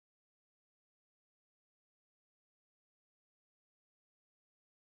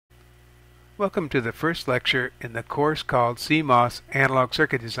Welcome to the first lecture in the course called CMOS Analog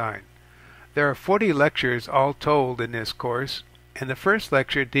Circuit Design. There are 40 lectures all told in this course, and the first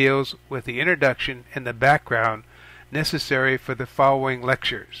lecture deals with the introduction and the background necessary for the following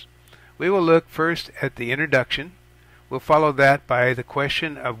lectures. We will look first at the introduction. We'll follow that by the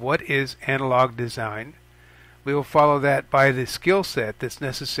question of what is analog design. We will follow that by the skill set that's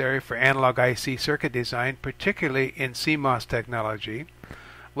necessary for analog IC circuit design, particularly in CMOS technology.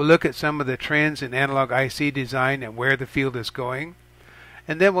 We'll look at some of the trends in analog IC design and where the field is going.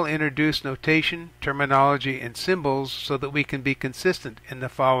 And then we'll introduce notation, terminology, and symbols so that we can be consistent in the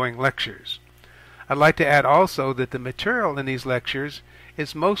following lectures. I'd like to add also that the material in these lectures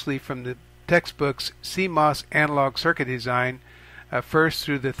is mostly from the textbooks CMOS Analog Circuit Design, first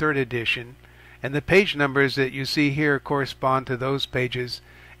through the third edition, and the page numbers that you see here correspond to those pages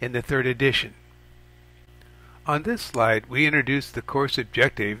in the third edition. On this slide, we introduce the course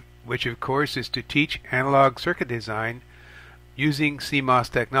objective, which of course is to teach analog circuit design using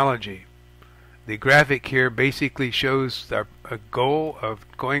CMOS technology. The graphic here basically shows a goal of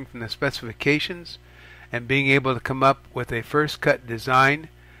going from the specifications and being able to come up with a first cut design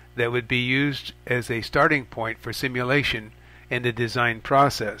that would be used as a starting point for simulation in the design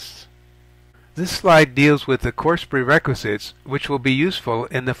process. This slide deals with the course prerequisites, which will be useful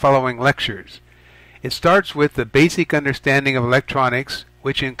in the following lectures. It starts with the basic understanding of electronics,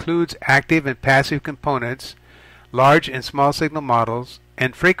 which includes active and passive components, large and small signal models,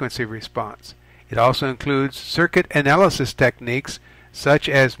 and frequency response. It also includes circuit analysis techniques such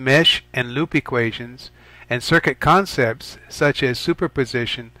as mesh and loop equations, and circuit concepts such as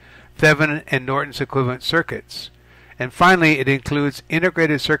superposition, Thevenin and Norton's equivalent circuits. And finally, it includes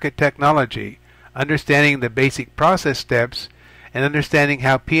integrated circuit technology, understanding the basic process steps, and understanding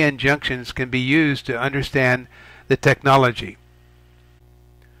how PN junctions can be used to understand the technology.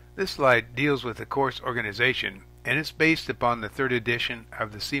 This slide deals with the course organization, and it's based upon the third edition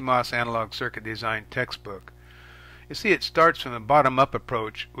of the CMOS Analog Circuit Design textbook. You see, it starts from the bottom-up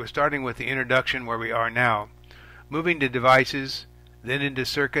approach. We're starting with the introduction where we are now, moving to devices, then into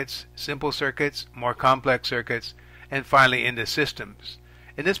circuits, simple circuits, more complex circuits, and finally into systems.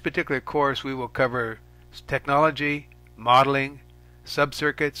 In this particular course, we will cover technology, modeling,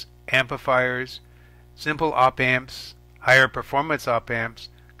 subcircuits, amplifiers, simple op-amps, higher performance op-amps,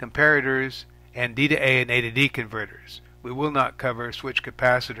 comparators, and D to A and A to D converters. We will not cover switch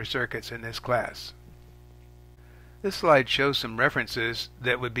capacitor circuits in this class. This slide shows some references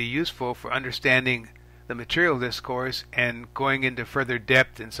that would be useful for understanding the material of this course and going into further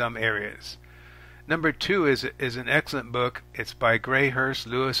depth in some areas. Number 2 is an excellent book. It's by Gray, Hurst,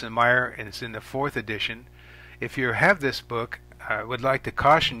 Lewis, and Meyer, and it's in the 4th edition. If you have this book, I would like to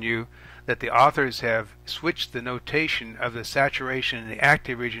caution you that the authors have switched the notation of the saturation in the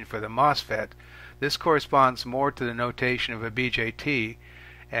active region for the MOSFET. This corresponds more to the notation of a BJT,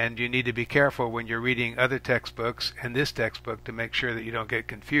 and you need to be careful when you're reading other textbooks and this textbook to make sure that you don't get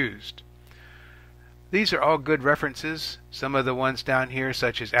confused. These are all good references. Some of the ones down here,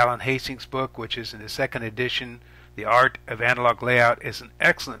 such as Alan Hastings' book, which is in the 2nd edition, The Art of Analog Layout, is an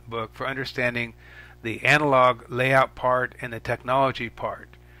excellent book for understanding the analog layout part and the technology part.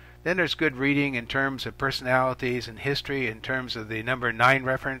 Then there's good reading in terms of personalities and history in terms of the number 9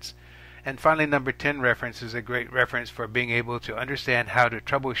 reference. And finally, number 10 reference is a great reference for being able to understand how to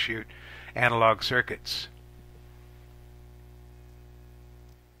troubleshoot analog circuits.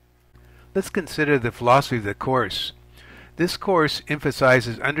 Let's consider the philosophy of the course. This course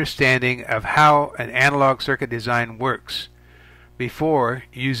emphasizes understanding of how an analog circuit design works before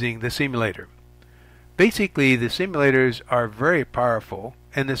using the simulator. Basically, the simulators are very powerful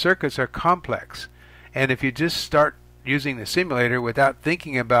and the circuits are complex. And if you just start using the simulator without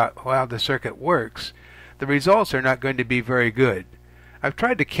thinking about how the circuit works, the results are not going to be very good. I've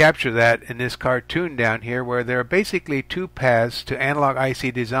tried to capture that in this cartoon down here, where there are basically 2 paths to analog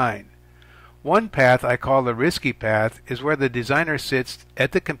IC design. One path I call the risky path is where the designer sits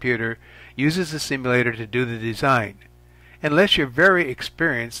at the computer, uses the simulator to do the design. Unless you're very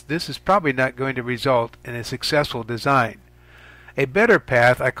experienced, this is probably not going to result in a successful design. A better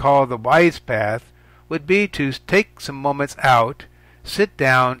path I call the wise path would be to take some moments out, sit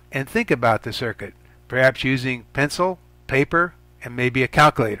down, and think about the circuit, perhaps using pencil, paper, and maybe a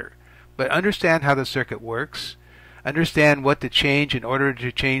calculator. But understand how the circuit works, understand what to change in order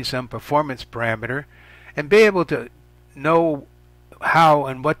to change some performance parameter, and be able to know how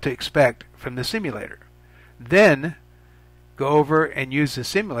and what to expect from the simulator. Then go over and use the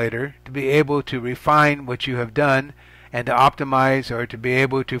simulator to be able to refine what you have done and to optimize or to be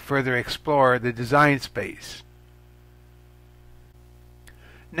able to further explore the design space.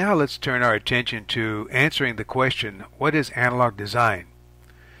 Now let's turn our attention to answering the question, what is analog design?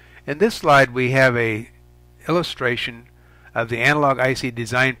 In this slide we have an illustration of the analog IC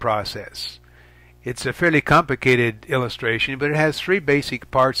design process. It's a fairly complicated illustration, but it has three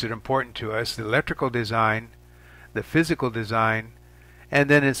basic parts that are important to us: the electrical design, the physical design, and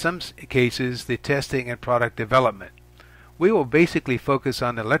then in some cases the testing and product development. We will basically focus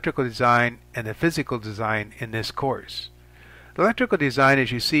on the electrical design and the physical design in this course. The electrical design,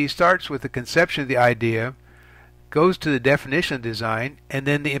 as you see, starts with the conception of the idea, goes to the definition of design, and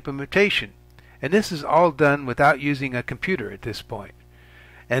then the implementation. And this is all done without using a computer at this point.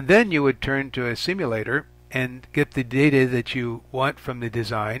 And then you would turn to a simulator and get the data that you want from the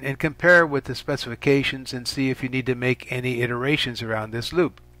design and compare with the specifications and see if you need to make any iterations around this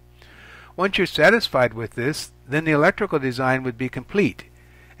loop. Once you're satisfied with this, then the electrical design would be complete,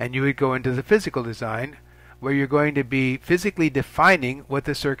 and you would go into the physical design, where you're going to be physically defining what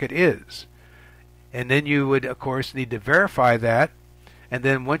the circuit is. And then you would, of course, need to verify that, and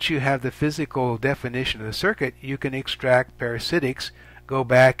then once you have the physical definition of the circuit, you can extract parasitics, go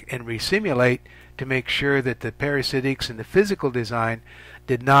back and resimulate to make sure that the parasitics in the physical design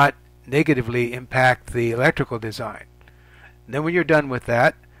did not negatively impact the electrical design. And then when you're done with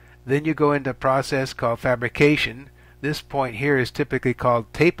that, then you go into a process called fabrication. This point here is typically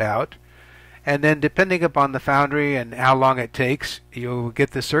called tape out. And then depending upon the foundry and how long it takes, you'll get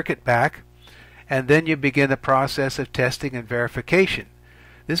the circuit back, and then you begin the process of testing and verification.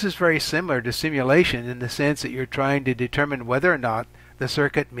 This is very similar to simulation in the sense that you're trying to determine whether or not the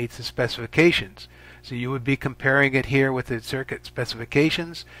circuit meets the specifications. So you would be comparing it here with the circuit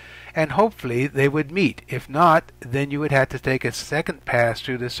specifications, and hopefully they would meet. If not, then you would have to take a second pass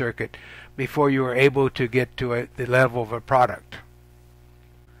through the circuit before you are able to get to the level of a product.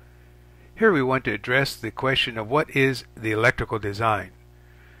 Here we want to address the question of what is the electrical design.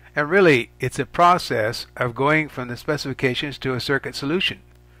 And really, it's a process of going from the specifications to a circuit solution.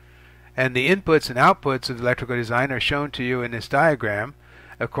 And the inputs and outputs of the electrical design are shown to you in this diagram.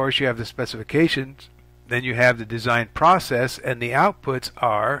 Of course, you have the specifications, then you have the design process, and the outputs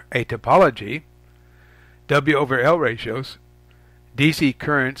are a topology, W over L ratios, DC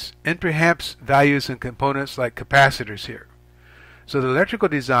currents, and perhaps values and components like capacitors here. So the electrical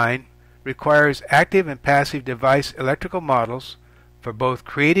design requires active and passive device electrical models for both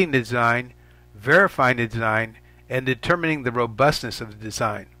creating the design, verifying the design, and determining the robustness of the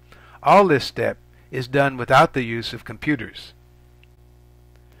design. All this step is done without the use of computers.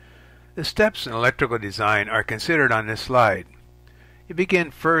 The steps in electrical design are considered on this slide. You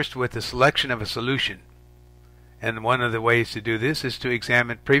begin first with the selection of a solution, and one of the ways to do this is to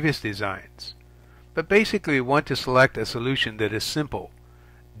examine previous designs. But basically we want to select a solution that is simple.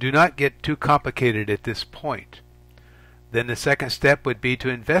 Do not get too complicated at this point. Then the second step would be to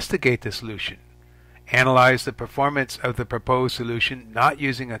investigate the solution. Analyze the performance of the proposed solution not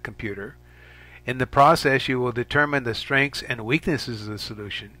using a computer. In the process you will determine the strengths and weaknesses of the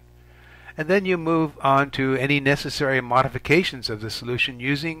solution. And then you move on to any necessary modifications of the solution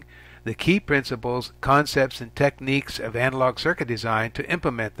using the key principles, concepts, and techniques of analog circuit design to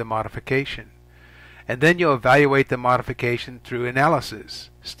implement the modification. And then you'll evaluate the modification through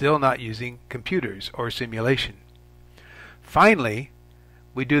analysis, still not using computers or simulation. Finally,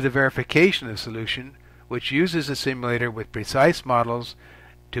 we do the verification of the solution, which uses a simulator with precise models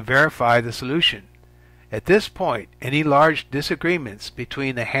to verify the solution. At this point, any large disagreements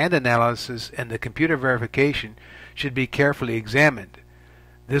between the hand analysis and the computer verification should be carefully examined.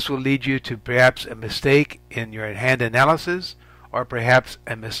 This will lead you to perhaps a mistake in your hand analysis or perhaps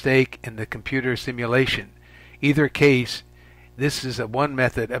a mistake in the computer simulation. Either case, this is one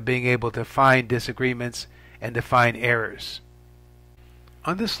method of being able to find disagreements and to find errors.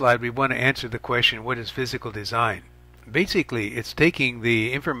 On this slide we want to answer the question, what is physical design? Basically, it's taking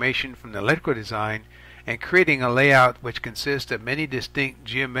the information from the electrical design and creating a layout which consists of many distinct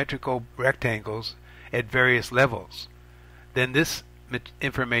geometrical rectangles at various levels. Then this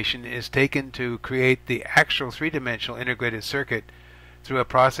information is taken to create the actual three-dimensional integrated circuit through a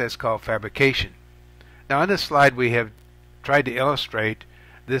process called fabrication. Now on this slide we have tried to illustrate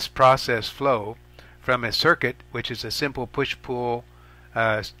this process flow from a circuit which is a simple push-pull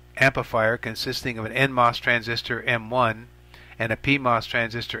amplifier consisting of an NMOS transistor M1 and a PMOS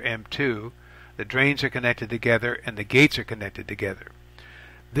transistor M2. The drains are connected together and the gates are connected together.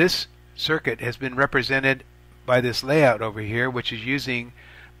 This circuit has been represented by this layout over here, which is using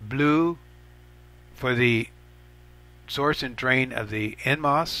blue for the source and drain of the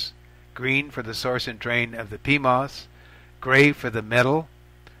NMOS, green for the source and drain of the PMOS, gray for the metal,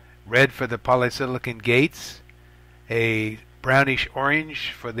 red for the polysilicon gates, a brownish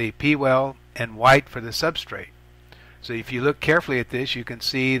orange for the P-well, and white for the substrate. So if you look carefully at this, you can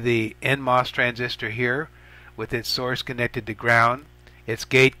see the NMOS transistor here with its source connected to ground, its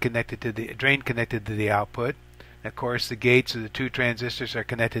gate connected to the drain connected to the output. Of course, the gates of the two transistors are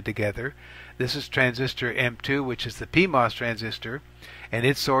connected together. This is transistor M2, which is the PMOS transistor, and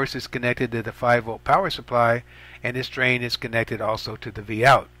its source is connected to the 5-volt power supply, and its drain is connected also to the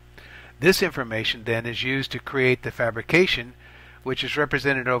Vout. This information then is used to create the fabrication, which is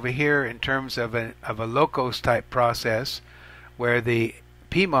represented over here in terms of a Locos type process, where the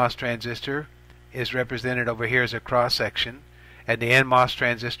PMOS transistor is represented over here as a cross section, and the NMOS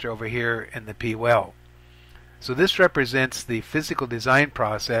transistor over here in the P-well. So this represents the physical design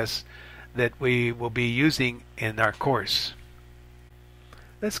process that we will be using in our course.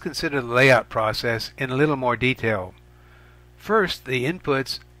 Let's consider the layout process in a little more detail. First, the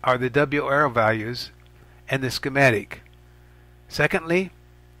inputs are the WL values and the schematic. Secondly,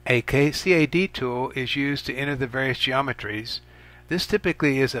 a CAD tool is used to enter the various geometries. This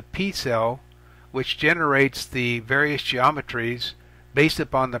typically is a P-cell which generates the various geometries based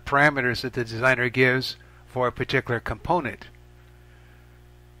upon the parameters that the designer gives for a particular component.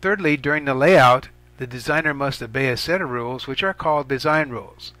 Thirdly, during the layout, the designer must obey a set of rules which are called design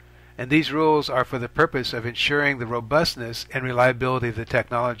rules, and these rules are for the purpose of ensuring the robustness and reliability of the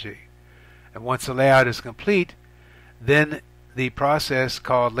technology. And once the layout is complete, then the process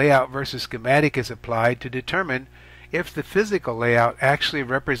called layout versus schematic is applied to determine if the physical layout actually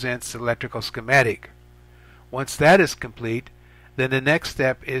represents the electrical schematic. Once that is complete, then the next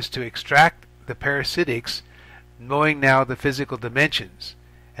step is to extract the parasitics, knowing now the physical dimensions.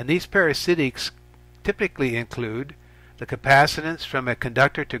 And these parasitics typically include the capacitance from a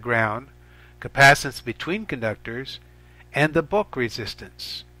conductor to ground, capacitance between conductors, and the bulk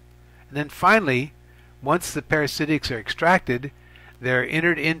resistance. And then finally, once the parasitics are extracted, they're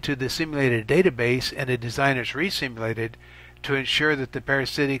entered into the simulated database and the design is resimulated to ensure that the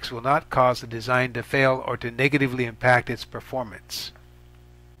parasitics will not cause the design to fail or to negatively impact its performance.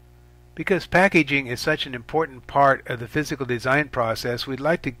 Because packaging is such an important part of the physical design process, we'd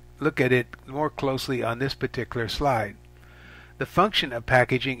like to look at it more closely on this particular slide. The function of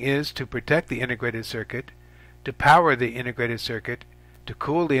packaging is to protect the integrated circuit, to power the integrated circuit, to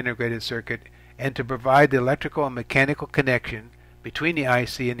cool the integrated circuit, and to provide the electrical and mechanical connection between the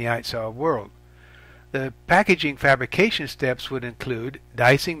IC and the outside world. The packaging fabrication steps would include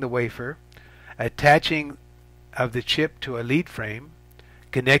dicing the wafer, attaching of the chip to a lead frame,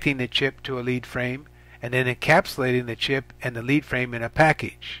 connecting the chip to a lead frame, and then encapsulating the chip and the lead frame in a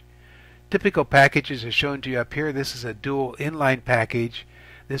package. Typical packages are shown to you up here. This is a dual inline package.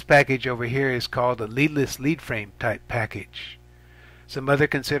 This package over here is called a leadless lead frame type package. Some other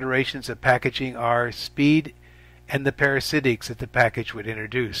considerations of packaging are speed and the parasitics that the package would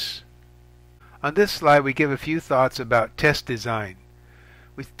introduce. On this slide we give a few thoughts about test design.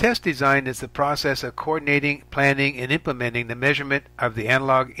 With test design is the process of coordinating, planning, and implementing the measurement of the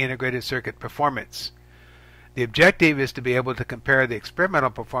analog integrated circuit performance. The objective is to be able to compare the experimental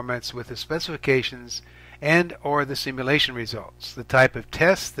performance with the specifications and or the simulation results. The type of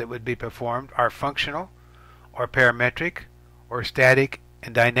tests that would be performed are functional, or parametric, or static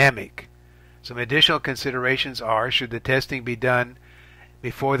and dynamic. Some additional considerations are, should the testing be done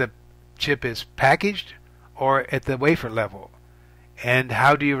before the chip is packaged or at the wafer level? And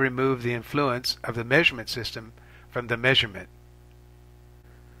how do you remove the influence of the measurement system from the measurement?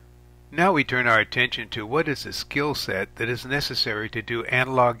 Now we turn our attention to what is the skill set that is necessary to do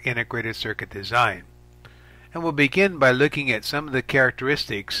analog integrated circuit design. And we'll begin by looking at some of the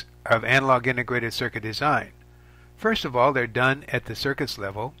characteristics of analog integrated circuit design. First of all, they're done at the circuits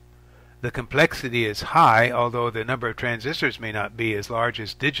level. The complexity is high, although the number of transistors may not be as large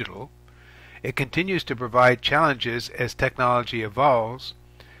as digital. It continues to provide challenges as technology evolves.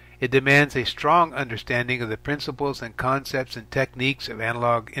 It demands a strong understanding of the principles and concepts and techniques of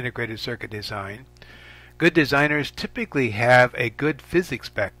analog integrated circuit design. Good designers typically have a good physics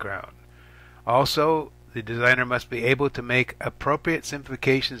background. Also, the designer must be able to make appropriate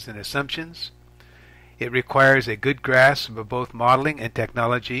simplifications and assumptions. It requires a good grasp of both modeling and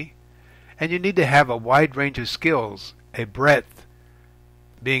technology. And you need to have a wide range of skills, a breadth.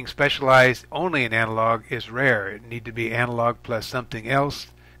 Being specialized only in analog is rare. It need to be analog plus something else,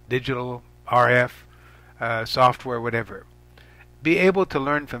 digital, RF, software, whatever. Be able to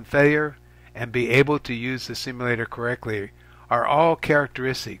learn from failure and be able to use the simulator correctly are all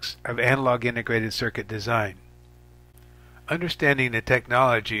characteristics of analog integrated circuit design. Understanding the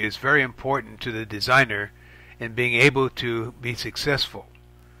technology is very important to the designer in being able to be successful.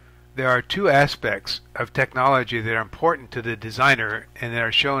 There are two aspects of technology that are important to the designer and that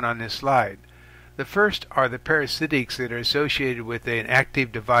are shown on this slide. The first are the parasitics that are associated with an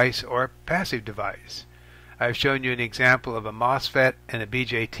active device or a passive device. I've shown you an example of a MOSFET and a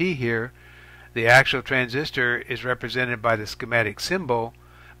BJT here. The actual transistor is represented by the schematic symbol,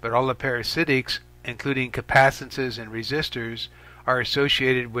 but all the parasitics, including capacitances and resistors, are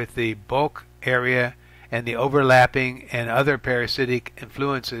associated with the bulk area and the overlapping and other parasitic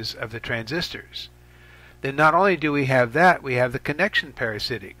influences of the transistors. Then not only do we have that, we have the connection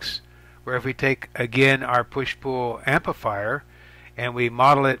parasitics, where if we take again our push-pull amplifier and we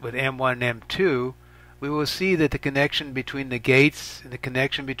model it with M1 and M2, we will see that the connection between the gates and the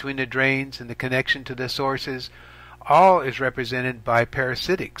connection between the drains and the connection to the sources all is represented by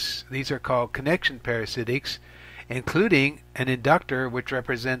parasitics. These are called connection parasitics, including an inductor which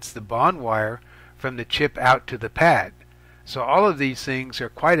represents the bond wire from the chip out to the pad. So all of these things are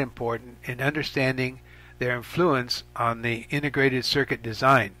quite important in understanding their influence on the integrated circuit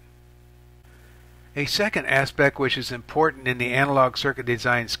design. A second aspect which is important in the analog circuit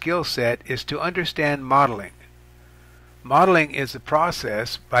design skill set is to understand modeling. Modeling is the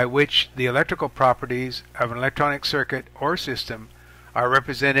process by which the electrical properties of an electronic circuit or system are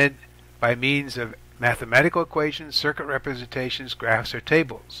represented by means of mathematical equations, circuit representations, graphs, or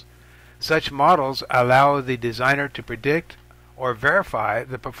tables. Such models allow the designer to predict or verify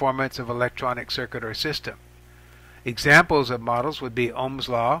the performance of an electronic circuit or system. Examples of models would be Ohm's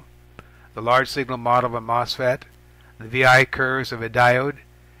law, the large signal model of a MOSFET, the VI curves of a diode,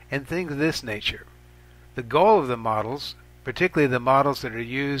 and things of this nature. The goal of the models, particularly the models that are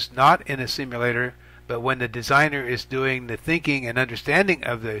used not in a simulator but when the designer is doing the thinking and understanding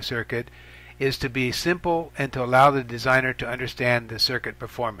of the circuit, is to be simple and to allow the designer to understand the circuit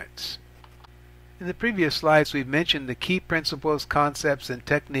performance. In the previous slides we've mentioned the key principles, concepts, and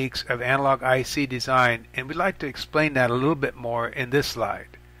techniques of analog IC design, and we'd like to explain that a little bit more in this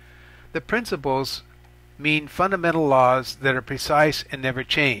slide. The principles mean fundamental laws that are precise and never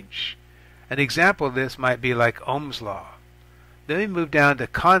change. An example of this might be like Ohm's law. Then we move down to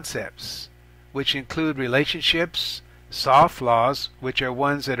concepts, which include relationships, soft laws, which are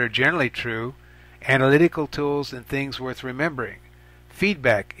ones that are generally true, analytical tools, and things worth remembering.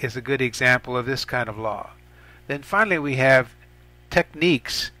 Feedback is a good example of this kind of law. Then finally we have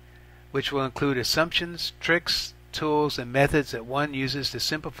techniques, which will include assumptions, tricks, tools, and methods that one uses to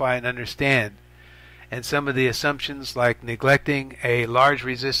simplify and understand. And some of the assumptions like neglecting a large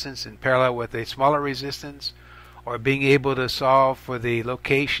resistance in parallel with a smaller resistance, or being able to solve for the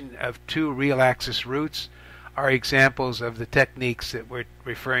location of two real axis roots, are examples of the techniques that we're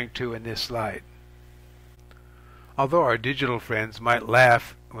referring to in this slide. Although our digital friends might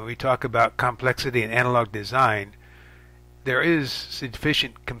laugh when we talk about complexity in analog design, there is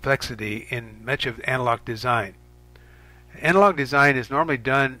sufficient complexity in much of analog design. Analog design is normally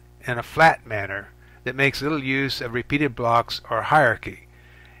done in a flat manner that makes little use of repeated blocks or hierarchy.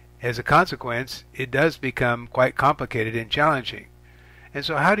 As a consequence, it does become quite complicated and challenging. And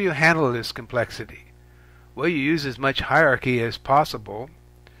so how do you handle this complexity? Well, you use as much hierarchy as possible.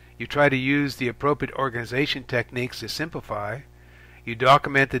 You try to use the appropriate organization techniques to simplify. You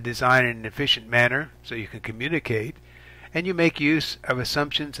document the design in an efficient manner so you can communicate. And you make use of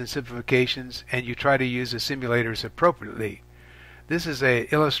assumptions and simplifications, and you try to use the simulators appropriately. This is an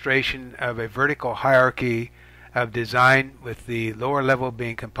illustration of a vertical hierarchy of design, with the lower level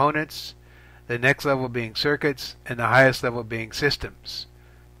being components, the next level being circuits, and the highest level being systems.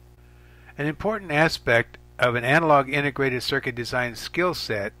 An important aspect of an analog integrated circuit design skill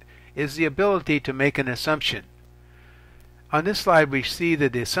set is the ability to make an assumption. On this slide we see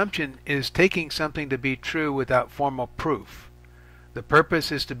that the assumption is taking something to be true without formal proof. The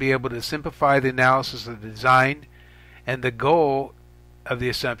purpose is to be able to simplify the analysis of the design, and the goal of the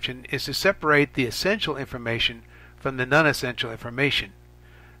assumption is to separate the essential information from the non-essential information.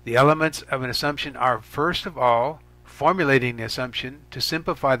 The elements of an assumption are, first of all, formulating the assumption to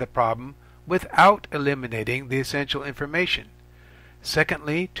simplify the problem without eliminating the essential information.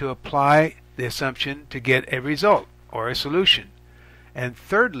 Secondly, to apply the assumption to get a result or a solution. And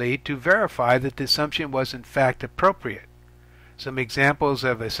thirdly, to verify that the assumption was in fact appropriate. Some examples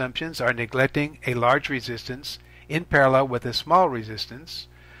of assumptions are neglecting a large resistance in parallel with a small resistance,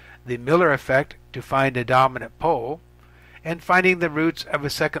 the Miller effect to find a dominant pole, and finding the roots of a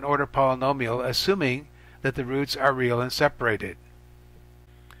second-order polynomial, assuming that the roots are real and separated.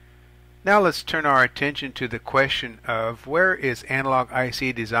 Now let's turn our attention to the question of where is analog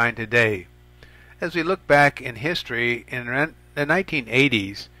IC design today? As we look back in history, in the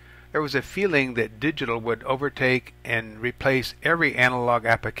 1980s, there was a feeling that digital would overtake and replace every analog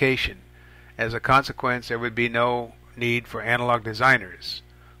application. As a consequence, there would be no need for analog designers.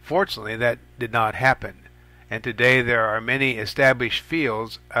 Fortunately, that did not happen, and today there are many established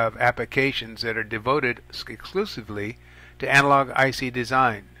fields of applications that are devoted exclusively to analog IC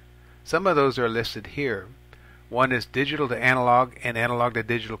design. Some of those are listed here. One is digital to analog and analog to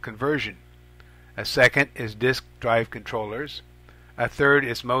digital conversion. A second is disk drive controllers. A third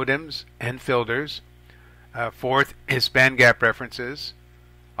is modems and filters. Fourth is band gap references.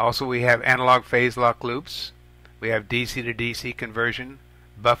 Also, we have analog phase lock loops. We have DC to DC conversion,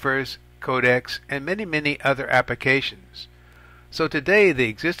 buffers, codecs, and many other applications. So today, the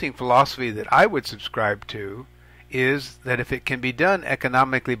existing philosophy that I would subscribe to is that if it can be done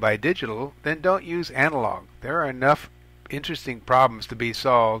economically by digital, then don't use analog. There are enough interesting problems to be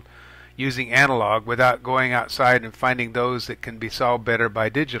solved using analog without going outside and finding those that can be solved better by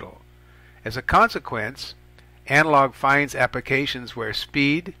digital. As a consequence, analog finds applications where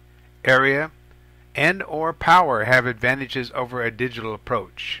speed, area, and or power have advantages over a digital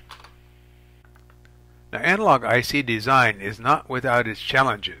approach. Now, analog IC design is not without its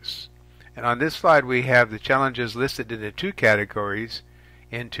challenges. And on this slide we have the challenges listed into two categories,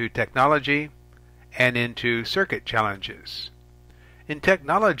 into technology and into circuit challenges. In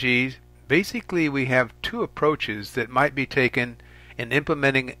technology, basically we have two approaches that might be taken in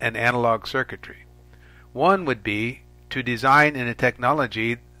implementing an analog circuitry. One would be to design in a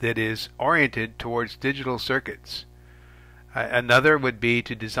technology that is oriented towards digital circuits. Another would be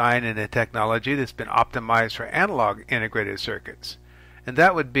to design in a technology that's been optimized for analog integrated circuits. And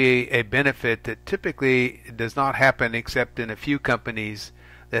that would be a benefit that typically does not happen except in a few companies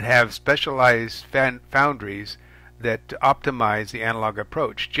that have specialized foundries that optimize the analog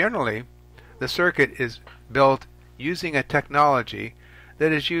approach. Generally, the circuit is built using a technology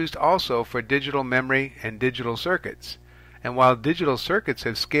that is used also for digital memory and digital circuits. And while digital circuits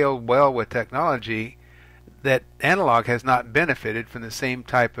have scaled well with technology, that analog has not benefited from the same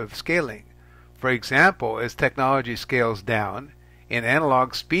type of scaling. For example, as technology scales down, in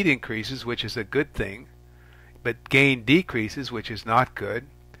analog speed increases, which is a good thing, but gain decreases, which is not good.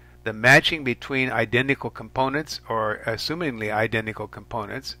 The matching between identical components or assumingly identical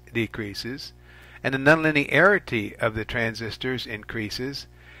components decreases, and the nonlinearity of the transistors increases,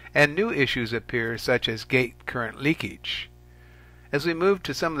 and new issues appear such as gate current leakage. As we move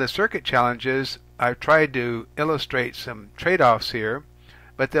to some of the circuit challenges, I've tried to illustrate some trade-offs here,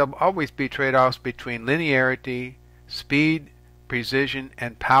 but there'll always be trade-offs between linearity, speed, precision,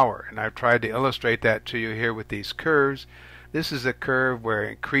 and power, and I've tried to illustrate that to you here with these curves. This is a curve where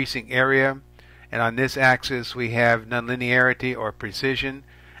increasing area, and on this axis we have nonlinearity or precision,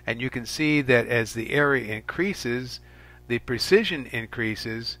 and you can see that as the area increases, the precision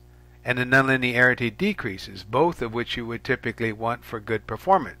increases and the nonlinearity decreases, both of which you would typically want for good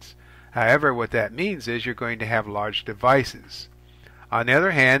performance. However, what that means is you're going to have large devices. On the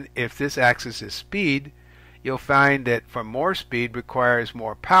other hand, if this axis is speed, you'll find that for more speed requires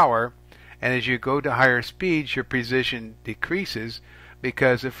more power, and as you go to higher speeds your precision decreases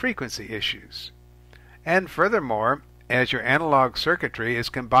because of frequency issues. And furthermore, as your analog circuitry is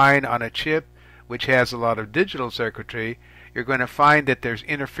combined on a chip which has a lot of digital circuitry, you're going to find that there's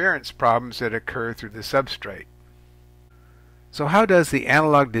interference problems that occur through the substrate. So how does the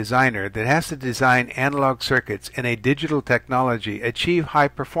analog designer that has to design analog circuits in a digital technology achieve high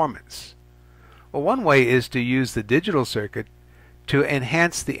performance? Well, one way is to use the digital circuit to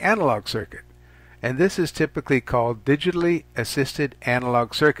enhance the analog circuit, and this is typically called digitally assisted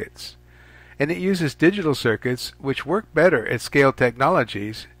analog circuits. And it uses digital circuits which work better at scale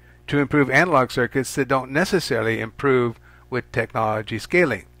technologies to improve analog circuits that don't necessarily improve with technology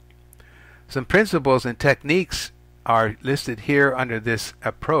scaling. Some principles and techniques are listed here under this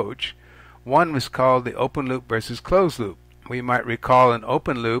approach. One was called the open loop versus closed loop. We might recall in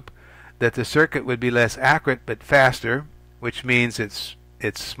open loop that the circuit would be less accurate but faster, which means it's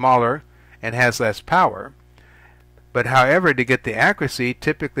smaller and has less power. But however, to get the accuracy,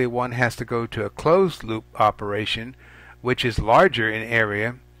 typically one has to go to a closed loop operation, which is larger in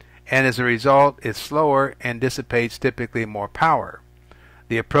area, and as a result it's slower and dissipates typically more power.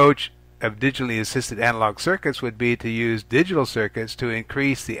 The approach of digitally assisted analog circuits would be to use digital circuits to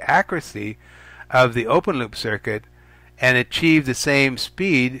increase the accuracy of the open loop circuit and achieve the same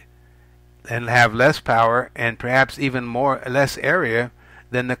speed and have less power and perhaps even less area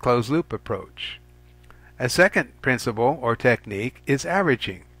than the closed loop approach. A second principle or technique is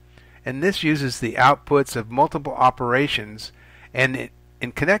averaging, and this uses the outputs of multiple operations and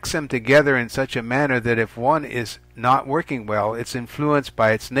and connects them together in such a manner that if one is not working well, it's influenced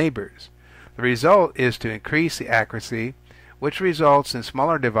by its neighbors. The result is to increase the accuracy, which results in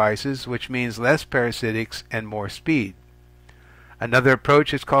smaller devices, which means less parasitics and more speed. Another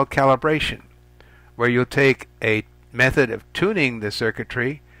approach is called calibration, where you'll take a method of tuning the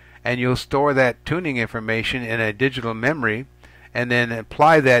circuitry and you'll store that tuning information in a digital memory and then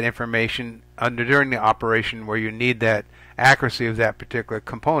apply that information during the operation where you need that accuracy of that particular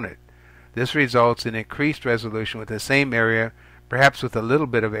component. This results in increased resolution with the same area, perhaps with a little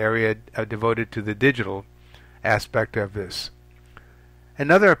bit of area devoted to the digital aspect of this.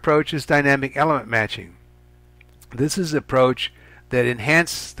 Another approach is dynamic element matching. This is an approach that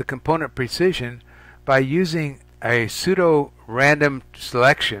enhances the component precision by using a pseudo-random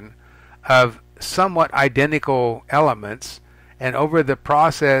selection of somewhat identical elements, and over the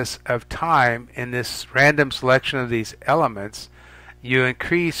process of time in this random selection of these elements you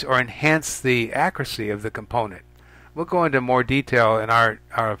increase or enhance the accuracy of the component. We'll go into more detail in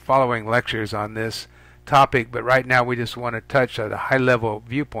our following lectures on this topic, but right now we just want to touch at a high-level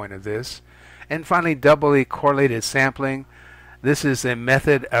viewpoint of this. And finally, doubly correlated sampling. This is a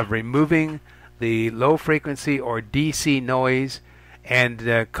method of removing the low frequency or DC noise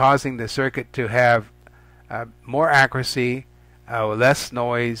and causing the circuit to have more accuracy, less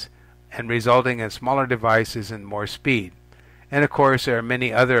noise, and resulting in smaller devices and more speed. And of course there are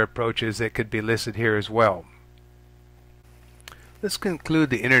many other approaches that could be listed here as well. Let's conclude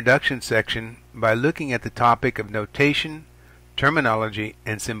the introduction section by looking at the topic of notation, terminology,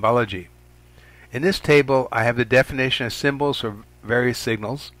 and symbology. In this table I have the definition of symbols for various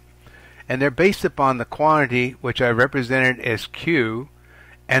signals, and they're based upon the quantity which I represented as Q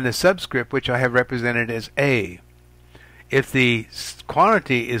and the subscript which I have represented as A. If the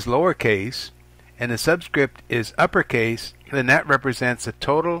quantity is lowercase and the subscript is uppercase, then that represents the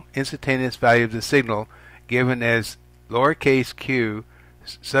total instantaneous value of the signal given as lowercase q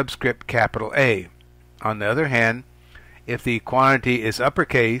subscript capital A. On the other hand, if the quantity is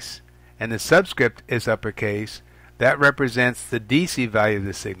uppercase and the subscript is uppercase, that represents the DC value of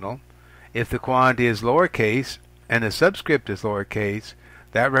the signal. If the quantity is lowercase and the subscript is lowercase,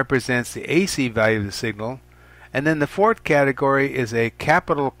 that represents the AC value of the signal. And then the fourth category is a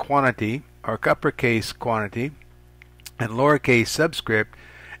capital quantity or uppercase quantity and lowercase subscript,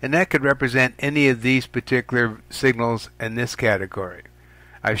 and that could represent any of these particular signals in this category.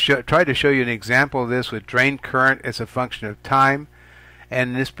 I've tried to show you an example of this with drain current as a function of time,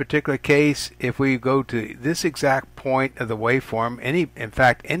 and in this particular case, if we go to this exact point of the waveform, in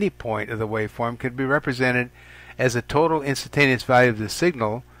fact any point of the waveform could be represented as a total instantaneous value of the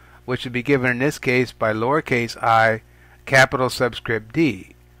signal, which would be given in this case by lowercase I capital subscript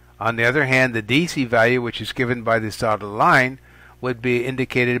D. On the other hand, the DC value, which is given by this dotted line, would be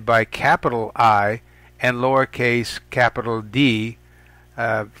indicated by capital I and lowercase capital D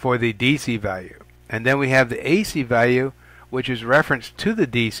for the DC value. And then we have the AC value, which is referenced to the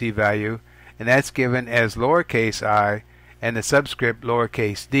DC value, and that's given as lowercase I and the subscript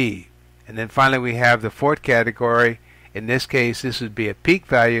lowercase d. And then finally we have the fourth category. In this case, this would be a peak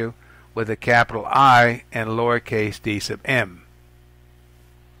value with a capital I and lowercase d sub m.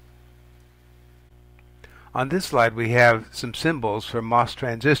 On this slide we have some symbols for MOS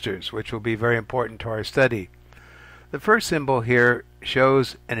transistors, which will be very important to our study. The first symbol here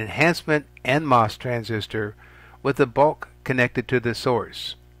shows an enhancement NMOS transistor with the bulk connected to the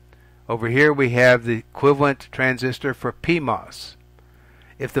source. Over here we have the equivalent transistor for PMOS.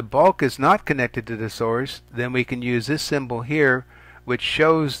 If the bulk is not connected to the source, then we can use this symbol here, which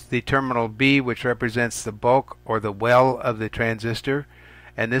shows the terminal B, which represents the bulk or the well of the transistor,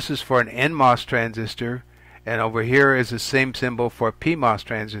 and this is for an NMOS transistor, and over here is the same symbol for a PMOS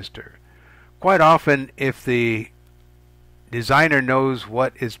transistor. Quite often, if the designer knows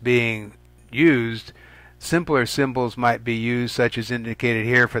what is being used, simpler symbols might be used, such as indicated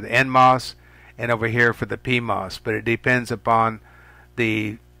here for the NMOS and over here for the PMOS, but it depends upon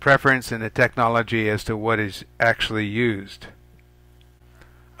the preference and the technology as to what is actually used.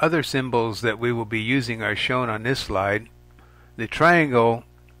 Other symbols that we will be using are shown on this slide. The triangle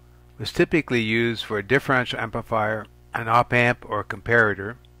was typically used for a differential amplifier, an op-amp, or a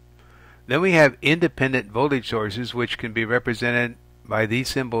comparator. Then we have independent voltage sources, which can be represented by these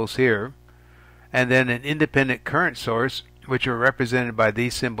symbols here, and then an independent current source, which are represented by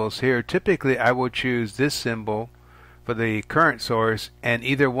these symbols here. Typically I will choose this symbol for the current source and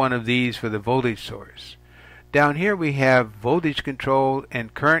either one of these for the voltage source. Down here we have voltage controlled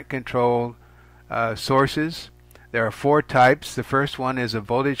and current controlled sources. There are four types. The first one is a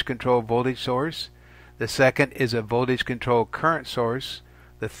voltage controlled voltage source. The second is a voltage controlled current source.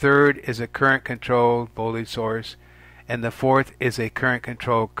 the third is a current controlled voltage source, and the fourth is a current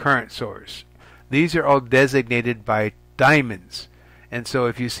controlled current source. These are all designated by diamonds. And so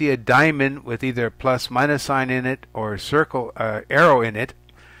if you see a diamond with either a plus minus sign in it or a circle arrow in it,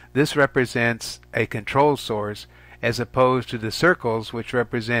 this represents a control source, as opposed to the circles, which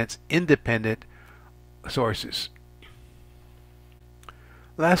represents independent sources.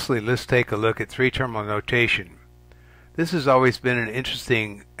 Lastly, let's take a look at three-terminal notation. This has always been an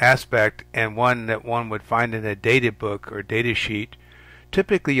interesting aspect, and one that one would find in a data book or data sheet.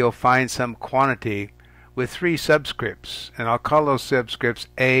 Typically you'll find some quantity with three subscripts, and I'll call those subscripts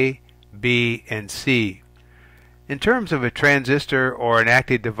A, B, and C. In terms of a transistor or an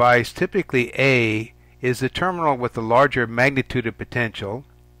active device, typically A is the terminal with the larger magnitude of potential,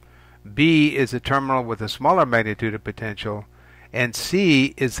 B is the terminal with a smaller magnitude of potential, and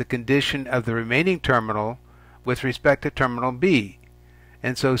C is the condition of the remaining terminal with respect to terminal B.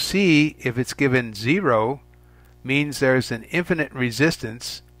 And so C, if it's given 0, means there's an infinite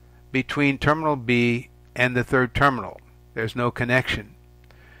resistance between terminal B and the third terminal. There's no connection.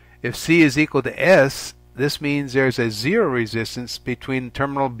 If C is equal to S, this means there's a 0 resistance between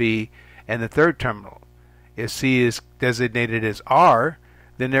terminal B and the third terminal. If C is designated as R,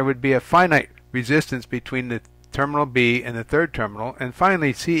 then there would be a finite resistance between the terminal B and the third terminal. And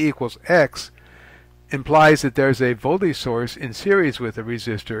finally, C equals X implies that there's a voltage source in series with a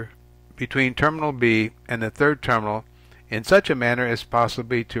resistor between terminal B and the third terminal in such a manner as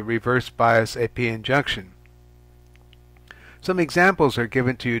possibly to reverse bias a p-n junction. Some examples are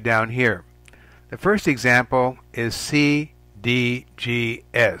given to you down here. The first example is CDGS.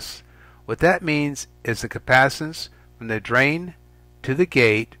 What that means is the capacitance from the drain to the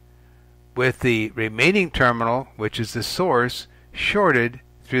gate with the remaining terminal, which is the source, shorted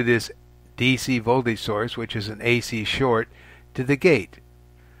through this DC voltage source, which is an AC short, to the gate.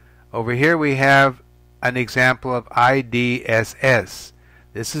 Over here we have an example of IDSS.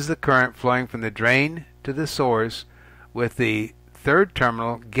 This is the current flowing from the drain to the source with the third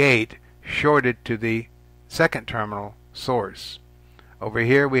terminal gate shorted to the second terminal source. Over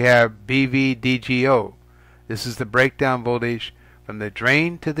here we have BVDGO. This is the breakdown voltage from the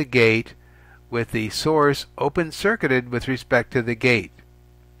drain to the gate with the source open circuited with respect to the gate.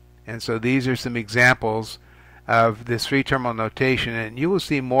 And so these are some examples of this three-terminal notation, and you will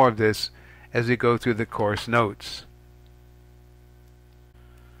see more of this as we go through the course notes.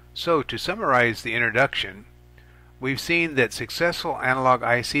 So to summarize the introduction, we've seen that successful analog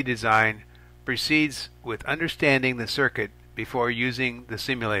IC design proceeds with understanding the circuit before using the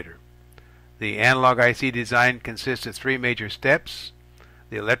simulator. The analog IC design consists of three major steps: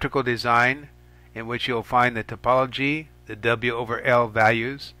 the electrical design, in which you'll find the topology, the W over L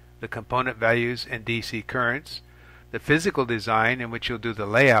values, the component values, and DC currents; the physical design, in which you'll do the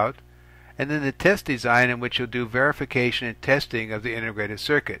layout; and then the test design, in which you'll do verification and testing of the integrated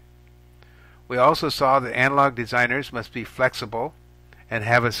circuit. We also saw that analog designers must be flexible and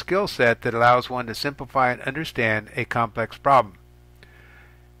have a skill set that allows one to simplify and understand a complex problem.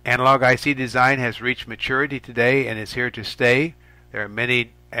 Analog IC design has reached maturity today and is here to stay. There are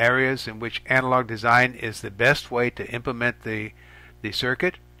many areas in which analog design is the best way to implement the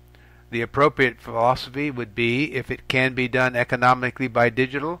circuit. The appropriate philosophy would be, if it can be done economically by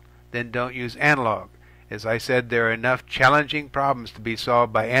digital, then don't use analog. As I said, there are enough challenging problems to be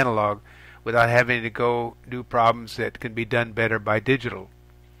solved by analog without having to go do problems that can be done better by digital.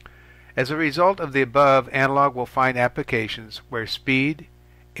 As a result of the above, analog will find applications where speed,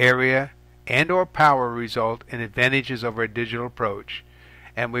 area, and or power result in advantages over a digital approach.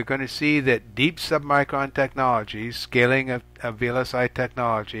 And we're going to see that deep submicron technologies, scaling of VLSI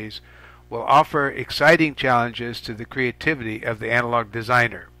technologies, will offer exciting challenges to the creativity of the analog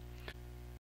designer.